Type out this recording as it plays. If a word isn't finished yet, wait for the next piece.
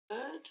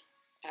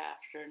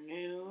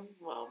afternoon,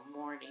 well,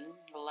 morning,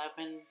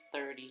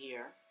 11:30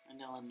 here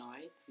in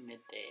Illinois. It's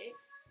midday,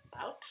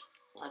 about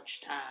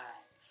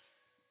lunchtime.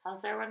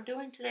 How's everyone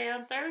doing today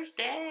on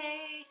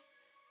Thursday?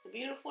 It's a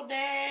beautiful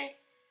day.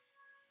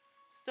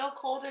 Still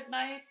cold at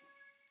night.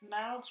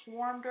 Now it's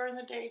warm during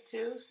the day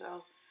too,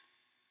 so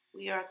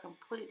we are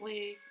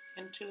completely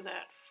into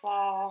that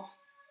fall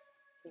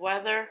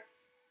weather.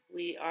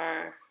 We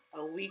are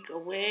a week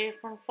away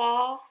from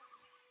fall,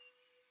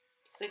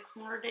 6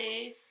 more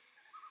days,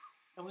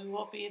 and we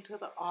will be into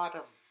the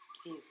autumn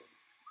season.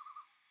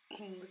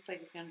 Looks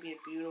like it's going to be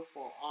a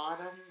beautiful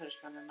autumn. There's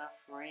been enough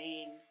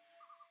rain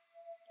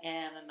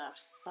and enough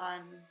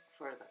sun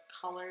for the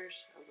colors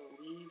of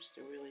the leaves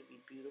to really be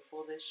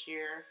beautiful this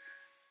year.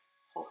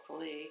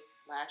 Hopefully,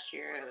 last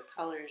year the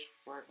colors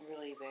weren't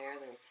really there.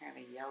 They were kind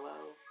of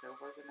yellow. There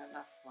wasn't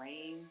enough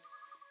rain.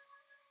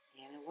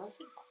 And it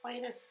wasn't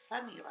quite as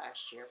sunny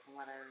last year from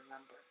what I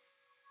remember.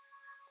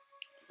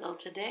 So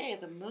today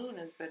the moon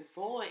has been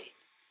void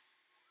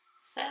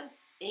since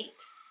 8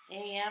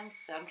 a.m.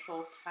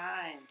 Central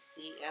Time,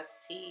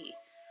 CST,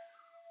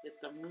 with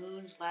the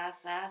moon's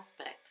last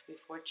aspect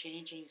before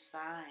changing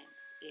signs.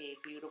 A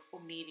beautiful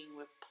meeting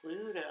with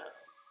Pluto.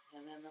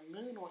 And then the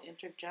moon will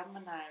enter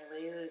Gemini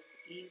later this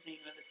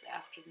evening or this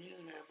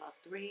afternoon at about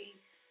 3:17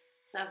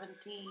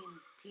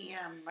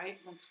 p.m., right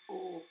when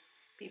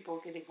people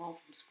are getting home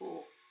from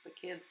school. The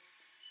kids,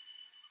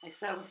 my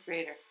 7th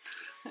grader.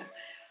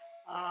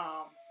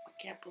 I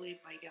can't believe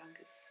my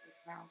youngest is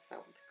now in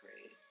 7th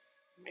grade.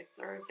 My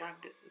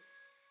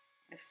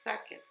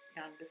second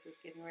youngest is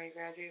getting ready to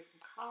graduate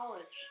from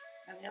college.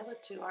 And the other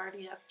two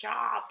already have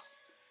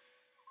jobs.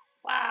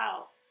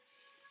 Wow.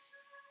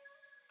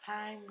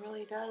 Time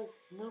really does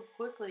move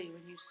quickly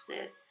when you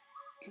sit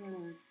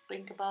and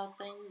think about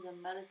things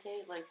and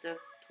meditate like the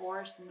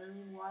Taurus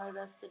moon wanted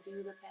us to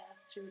do the past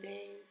 2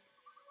 days.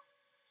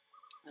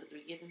 As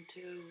we get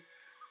into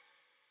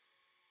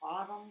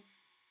autumn,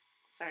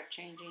 start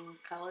changing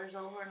colors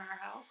over in our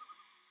house.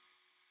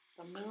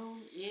 The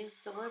moon is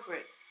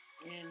deliberate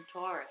in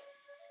Taurus,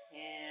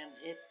 and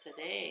it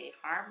today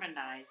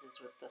harmonizes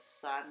with the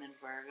sun in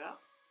Virgo,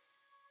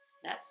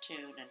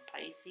 Neptune in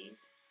Pisces,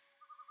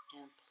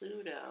 and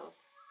Pluto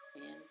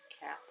in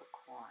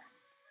Capricorn.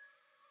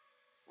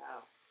 So,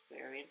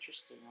 very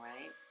interesting,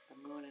 right? The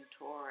moon in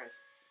Taurus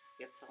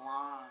gets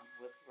along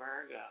with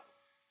Virgo,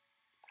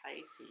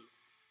 Pisces,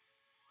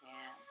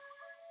 and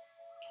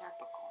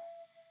Capricorn.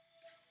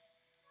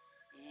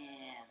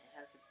 And it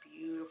has a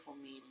beautiful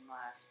meeting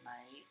last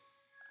night.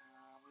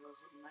 It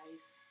was a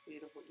nice,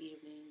 beautiful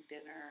evening,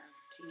 dinner,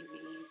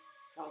 TV,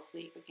 fell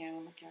asleep again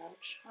on the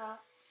couch.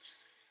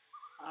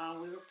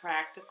 We were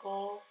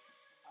practical.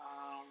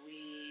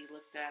 We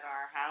looked at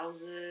our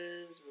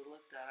houses. We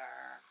looked at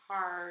our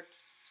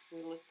hearts.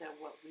 We looked at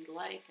what we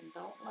like and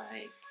don't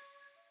like.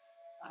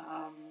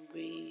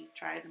 We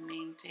tried to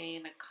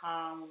maintain a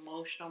calm,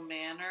 emotional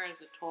manner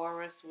as a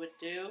Taurus would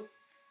do.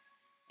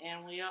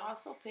 And we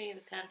also paid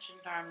attention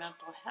to our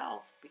mental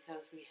health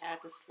because we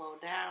had to slow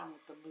down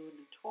with the moon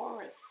in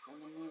Taurus. And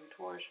the moon in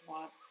Taurus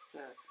wants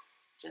to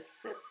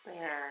just sit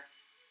there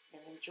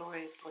and enjoy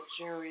its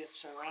luxurious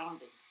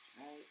surroundings,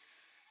 right?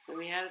 So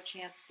we had a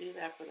chance to do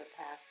that for the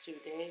past 2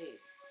 days.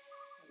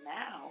 And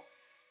now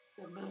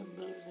the moon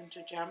moves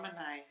into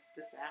Gemini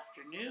this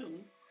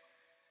afternoon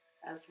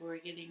as we're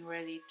getting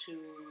ready to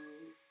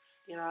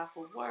get off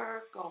of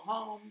work, go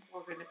home.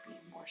 We're going to be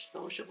more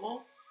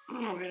sociable.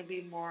 We're going to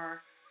be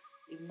more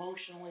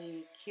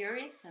emotionally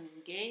curious and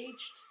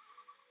engaged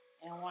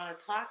and want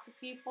to talk to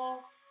people.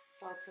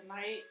 So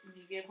tonight when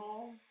you get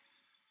home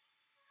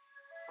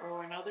or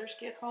when others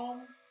get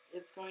home,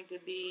 it's going to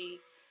be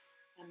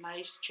a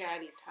nice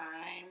chatty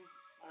time.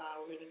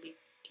 We're going to be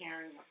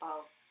caring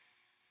about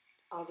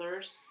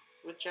others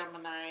with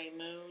Gemini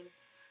moon.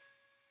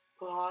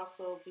 We'll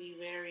also be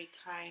very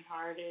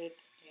kind-hearted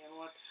and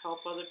want to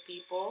help other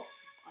people.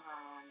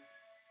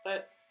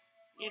 But,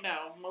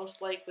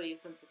 most likely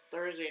since it's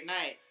Thursday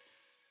night,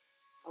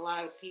 a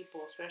lot of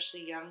people,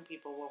 especially young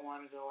people, will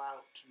want to go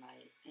out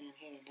tonight and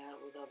hang out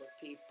with other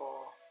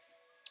people.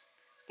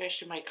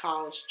 Especially my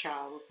college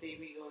child. Let's see if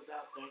he goes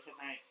out there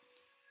tonight.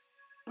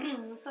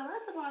 So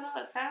that's about all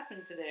that's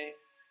happened today.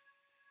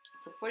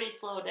 It's a pretty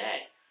slow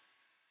day.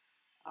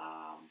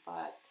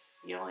 But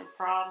the only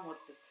problem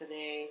with it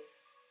today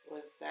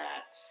was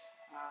that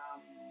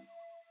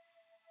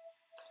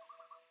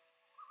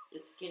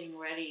it's getting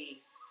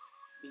ready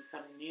to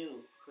become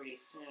new pretty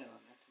soon.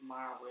 And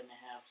tomorrow we're going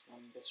to have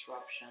some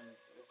disruptions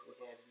as we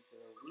head into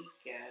the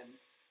weekend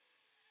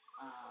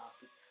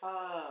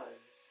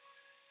because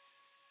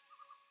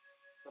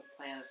some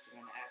planets are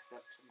going to act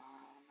up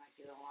tomorrow and not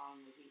get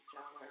along with each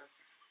other.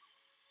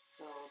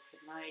 So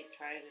tonight,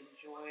 try to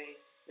enjoy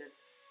this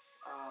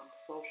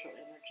social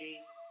energy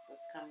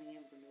that's coming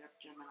in from the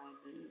Gemini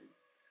moon.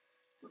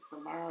 Because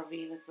tomorrow,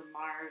 Venus and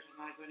Mars are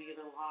not going to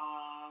get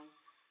along.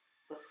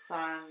 The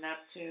Sun,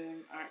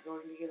 Neptune aren't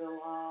going to get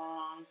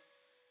along.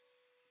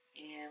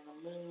 And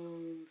the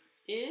moon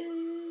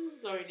is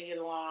going to get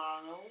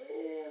along a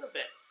little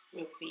bit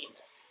with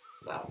Venus.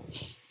 So,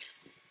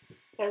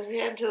 As we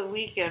head into the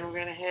weekend, we're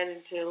going to head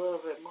into a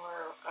little bit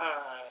more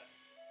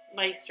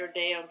nicer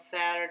day on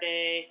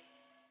Saturday.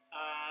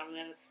 And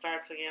then it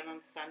starts again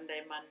on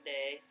Sunday,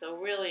 Monday. So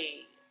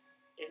really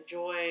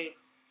enjoy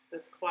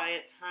this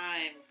quiet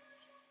time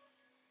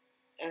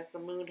as the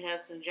moon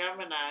heads in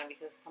Gemini,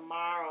 because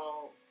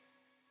tomorrow,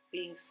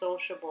 being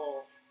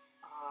sociable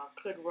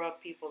could rub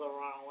people the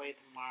wrong way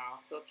tomorrow.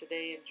 So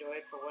today, enjoy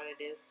it for what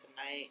it is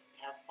tonight.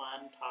 Have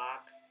fun,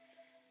 talk,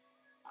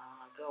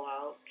 go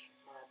out.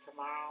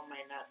 Tomorrow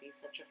might not be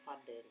such a fun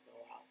day to go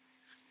out.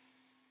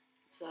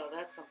 So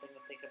that's something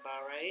to think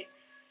about, right?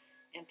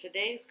 And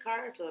today's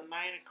cards are the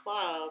Nine of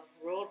Clubs,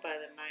 ruled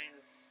by the Nine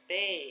of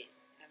Spades.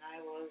 And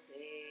I was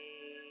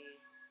a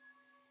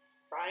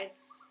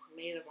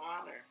bridesmaid of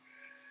honor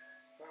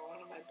for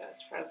one of my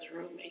best friends and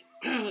roommate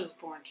who was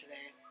born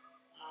today.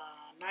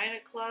 Nine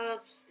of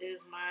Clubs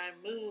is my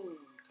moon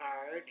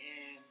card,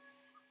 and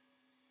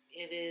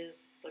it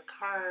is the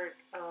card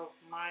of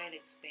mind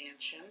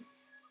expansion.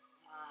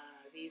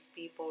 These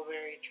people are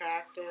very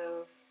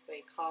attractive.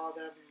 They call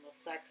them the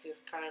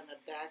sexiest card in the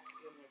deck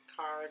in the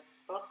card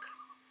book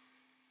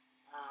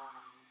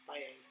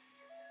by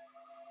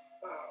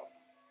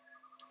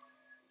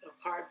the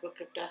Card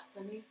Book of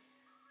Destiny.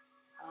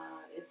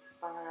 It's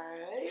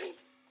by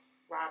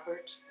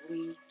Robert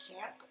Lee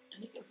Camp,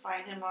 and you can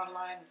find him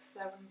online at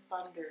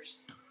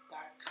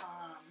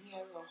seventhunders.com. He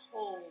has a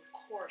whole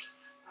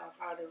course of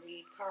how to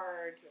read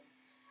cards and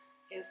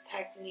his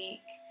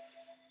technique.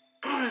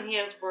 He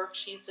has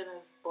worksheets in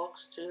his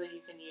books too that you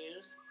can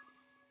use.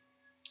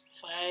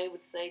 I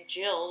would say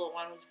Jill, the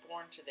one who's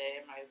born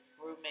today, my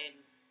roommate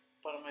and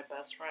one of my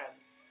best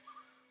friends,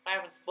 I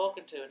haven't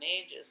spoken to in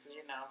ages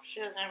because, she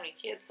doesn't have any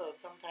kids, so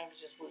sometimes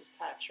you just lose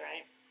touch,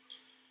 right?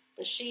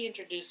 But she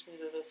introduced me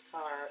to this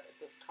card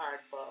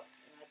book,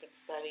 and I've been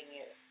studying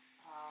it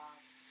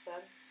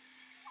since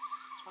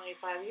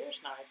 25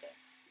 years now, I think.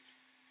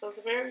 So it's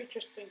a very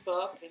interesting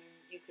book, and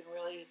you can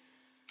really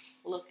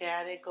look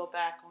at it, go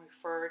back and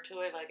refer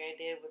to it like I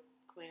did with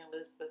Queen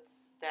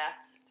Elizabeth's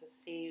death, to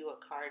see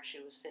what card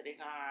she was sitting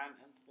on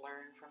and to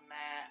learn from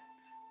that.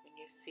 When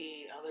you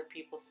see other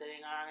people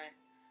sitting on it,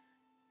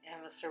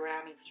 and the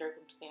surrounding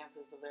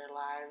circumstances of their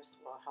lives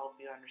will help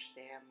you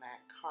understand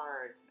that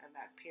card and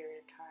that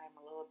period of time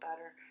a little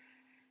better.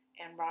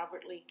 And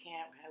Robert Lee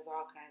Camp has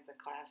all kinds of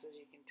classes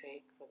you can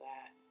take for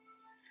that.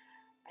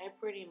 I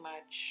pretty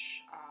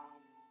much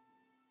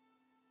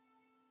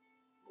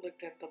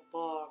looked at the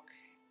book,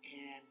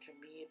 and to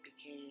me it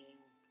became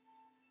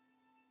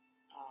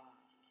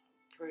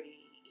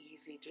pretty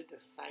easy to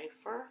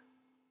decipher,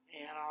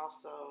 and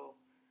also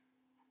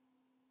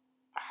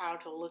how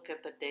to look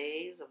at the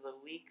days of the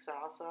weeks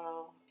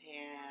also,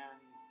 and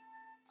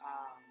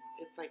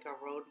it's like a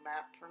road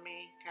map for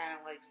me, kind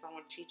of like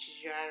someone teaches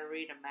you how to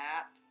read a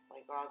map,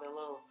 like all the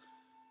little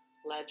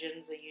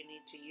legends that you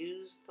need to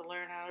use to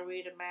learn how to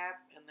read a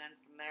map, and then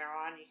from there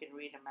on you can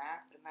read a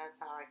map, and that's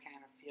how I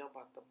kind of feel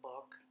about the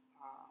book,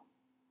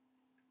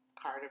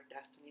 Card of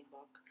Destiny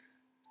book.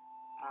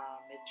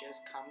 It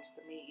just comes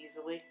to me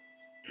easily.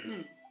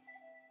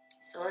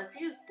 So as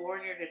he was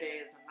born here today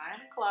is the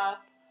Nine of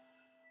Clubs,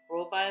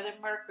 ruled by the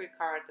Mercury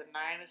card, the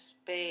Nine of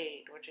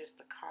Spades, which is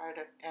the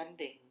card of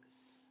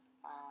endings.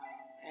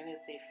 And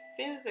it's a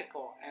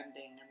physical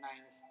ending, the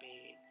Nine of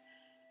Spades.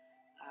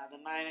 The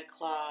Nine of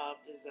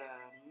Clubs is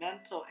a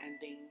mental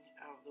ending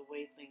of the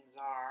way things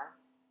are.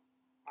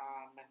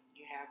 And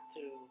you have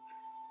to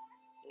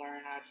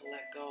learn how to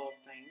let go of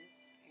things.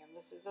 And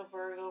this is a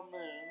Virgo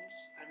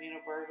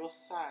Virgo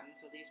sun.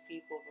 So these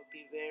people would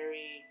be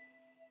very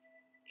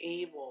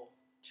able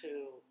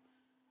to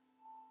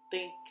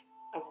think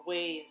of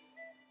ways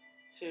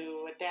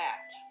to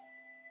adapt.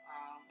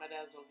 But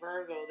as a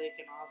Virgo, they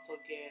can also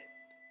get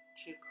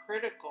too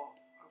critical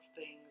of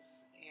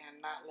things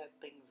and not let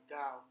things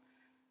go.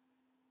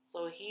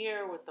 So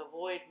here with the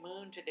void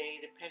moon today,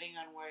 depending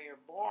on where you're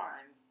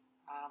born,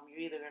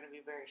 you're either going to be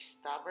very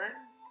stubborn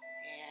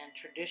and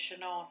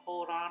traditional and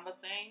hold on to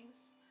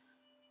things.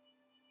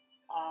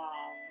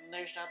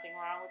 There's nothing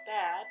wrong with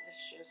that.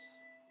 It's just,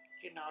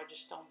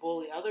 just don't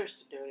bully others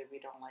to do it if you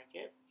don't like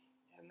it.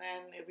 And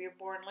then if you're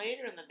born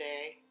later in the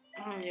day,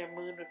 your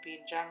moon would be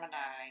in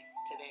Gemini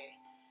today.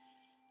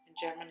 And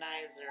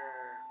Geminis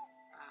are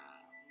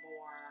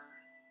more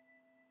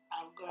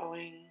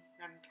outgoing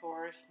than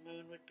Taurus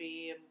moon would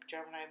be. And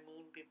Gemini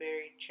moon would be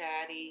very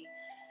chatty,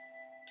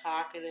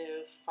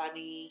 talkative,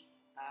 funny,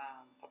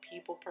 a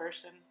people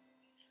person.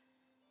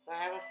 So I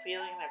have a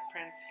feeling that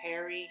Prince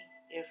Harry,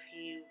 if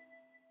he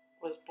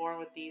was born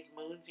with these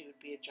moons, he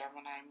would be a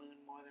Gemini moon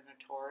more than a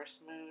Taurus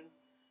moon,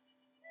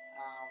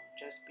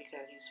 just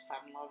because he's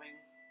fun-loving.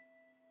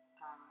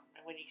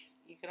 And when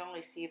you can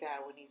only see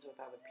that when he's with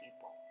other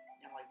people.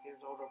 Like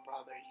his older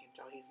brother, you can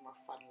tell he's more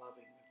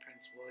fun-loving than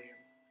Prince William.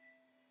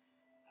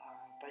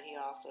 But he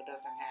also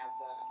doesn't have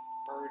the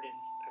burden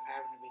of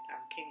having to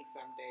become king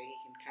someday. He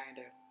can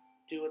kind of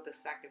do what the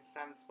second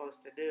son's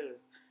supposed to do,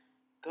 is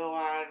go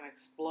out and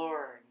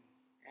explore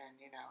and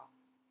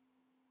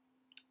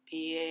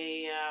be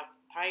a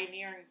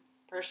pioneering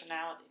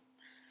personality.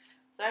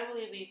 So So I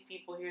believe these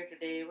people here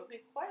today would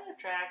be quite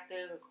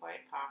attractive and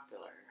quite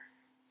popular.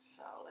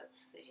 So let's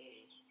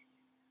see.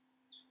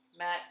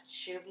 Matt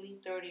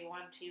Shibley,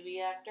 31,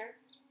 TV actor.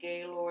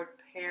 Gaylord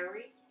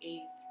Perry,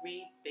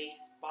 83,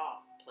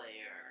 baseball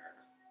player.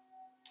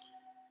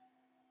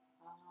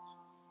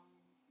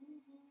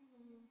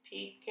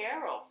 Pete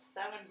Carroll,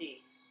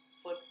 70,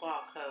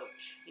 football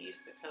coach. He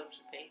used to coach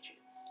the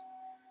Patriots.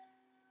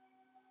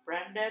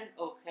 Brendan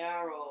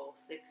O'Carroll,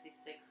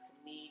 66,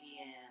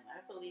 comedian. I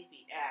believe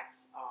he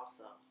acts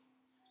also.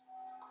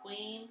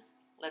 Queen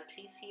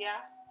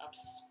Letizia of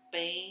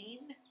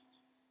Spain.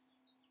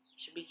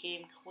 She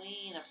became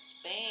Queen of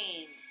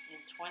Spain in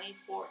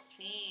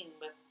 2014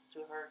 to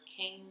her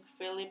King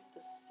Philip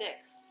VI.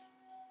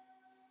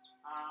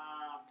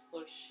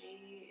 So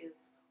she is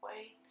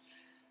quite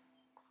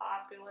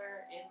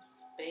popular in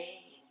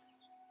Spain.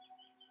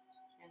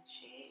 And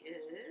she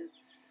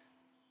is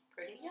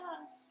pretty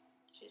young.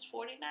 She's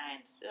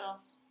 49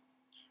 still.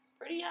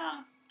 Pretty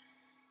young.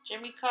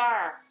 Jimmy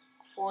Carr,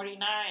 49,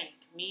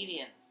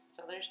 comedian.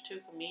 So there's 2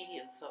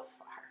 comedians so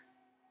far.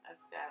 That's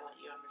gotta let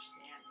you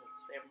understand that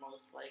they're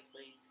most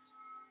likely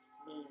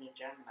Moon and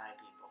Gemini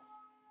people.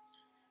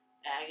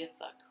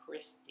 Agatha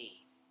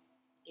Christie,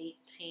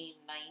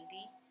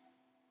 1890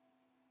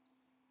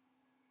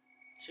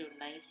 to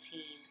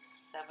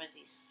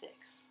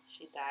 1976.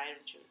 She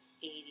died when she was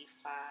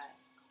 85.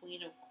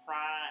 Queen of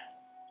Crime,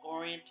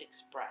 Orient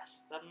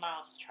Express, The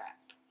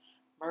Mousetrap,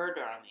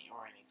 Murder on the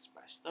Orient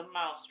Express, The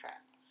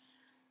Mousetrap.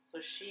 So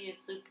she is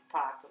super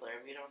popular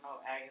if you don't know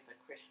Agatha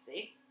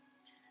Christie.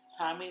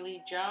 Tommy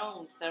Lee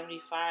Jones,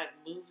 75,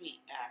 movie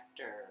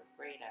actor,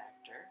 great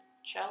actor.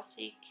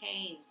 Chelsea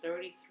Kane,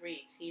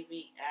 33,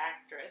 TV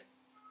actress.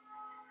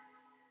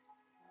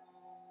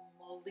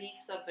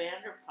 Lisa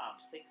Vanderpump,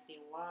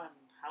 61,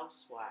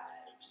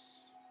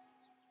 Housewives.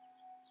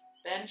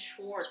 Ben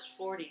Schwartz,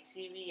 40,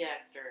 TV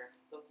actor,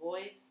 the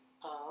voice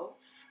of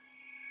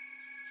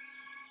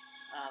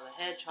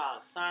the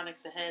Hedgehog,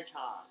 Sonic the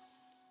Hedgehog.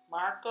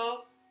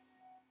 Marco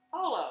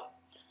Polo,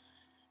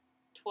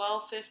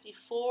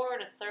 1254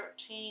 to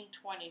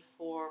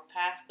 1324,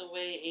 passed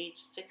away age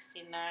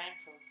 69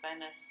 from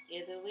Venice,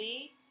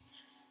 Italy.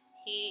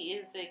 He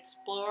is the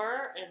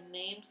explorer and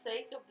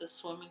namesake of the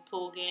swimming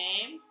pool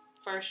game.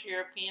 First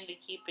European to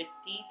keep a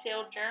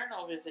detailed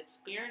journal of his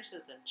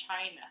experiences in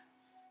China,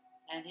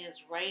 and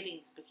his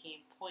writings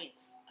became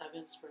points of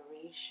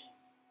inspiration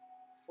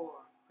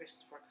for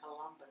Christopher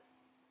Columbus.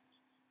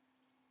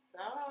 So,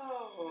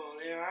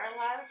 there are a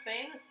lot of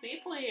famous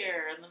people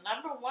here, and the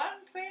number 1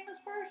 famous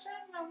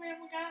person, we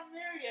haven't gotten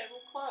there yet,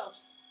 we're close.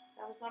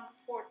 That was number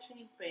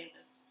 14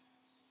 famous.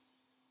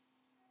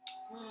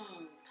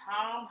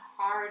 Tom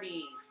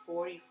Hardy,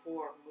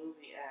 44,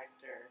 movie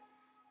actor.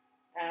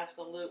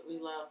 Absolutely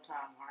love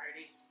Tom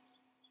Hardy.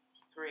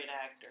 Great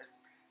actor.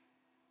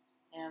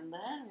 And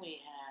then we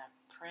have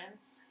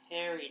Prince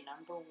Harry,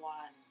 number 1.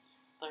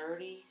 He's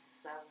 37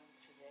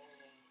 today.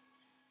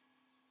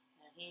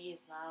 And he is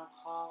now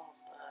called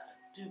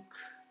Duke.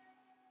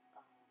 I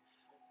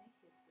think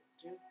he's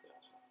the Duke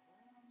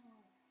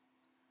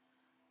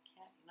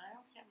of, I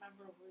can't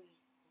remember who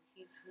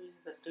he's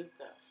the Duke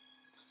of.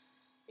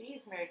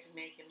 He's married to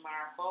Meghan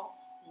Markle,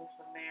 Miss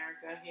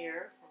America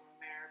here, from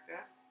America,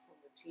 from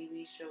the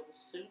TV show The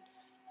Suits.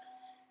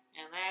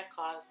 And that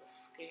caused a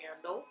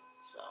scandal.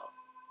 So,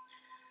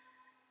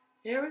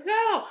 here we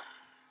go.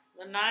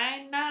 The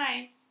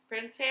 9-9,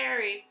 Prince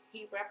Harry,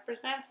 he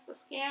represents the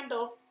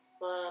scandal,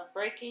 the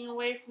breaking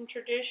away from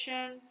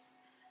traditions,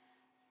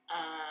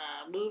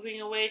 moving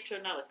away to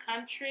another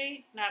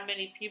country. Not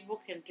many people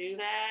can do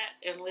that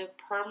and live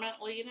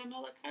permanently in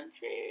another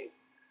country.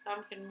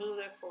 Some can move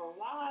there for a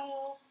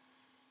while,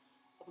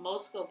 but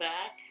most go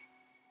back.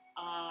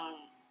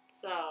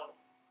 So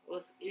it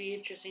was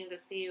interesting to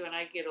see when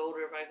I get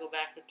older if I go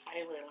back to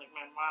Thailand like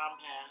my mom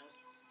has.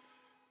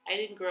 I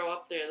didn't grow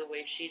up there the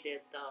way she did,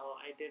 though.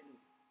 I didn't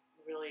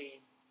really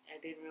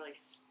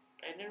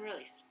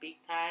speak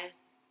Thai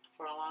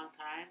for a long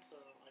time, so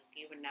like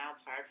even now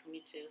it's hard for me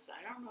too. So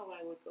I don't know if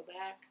I would go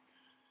back.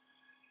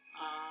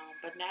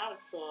 But now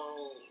it's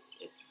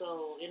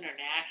so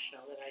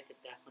international that I could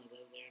definitely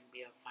live there and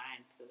be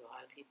fine, because a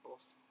lot of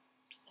people,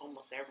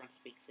 almost everyone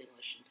speaks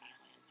English in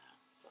Thailand now.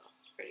 So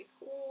it's pretty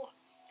cool.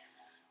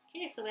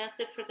 Okay, so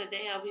that's it for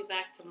today. I'll be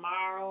back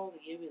tomorrow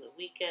to give you the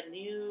weekend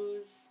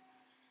news.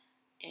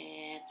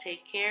 And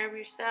take care of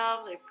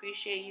yourselves. I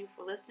appreciate you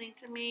for listening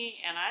to me,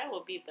 and I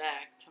will be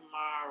back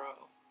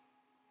tomorrow.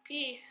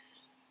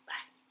 Peace.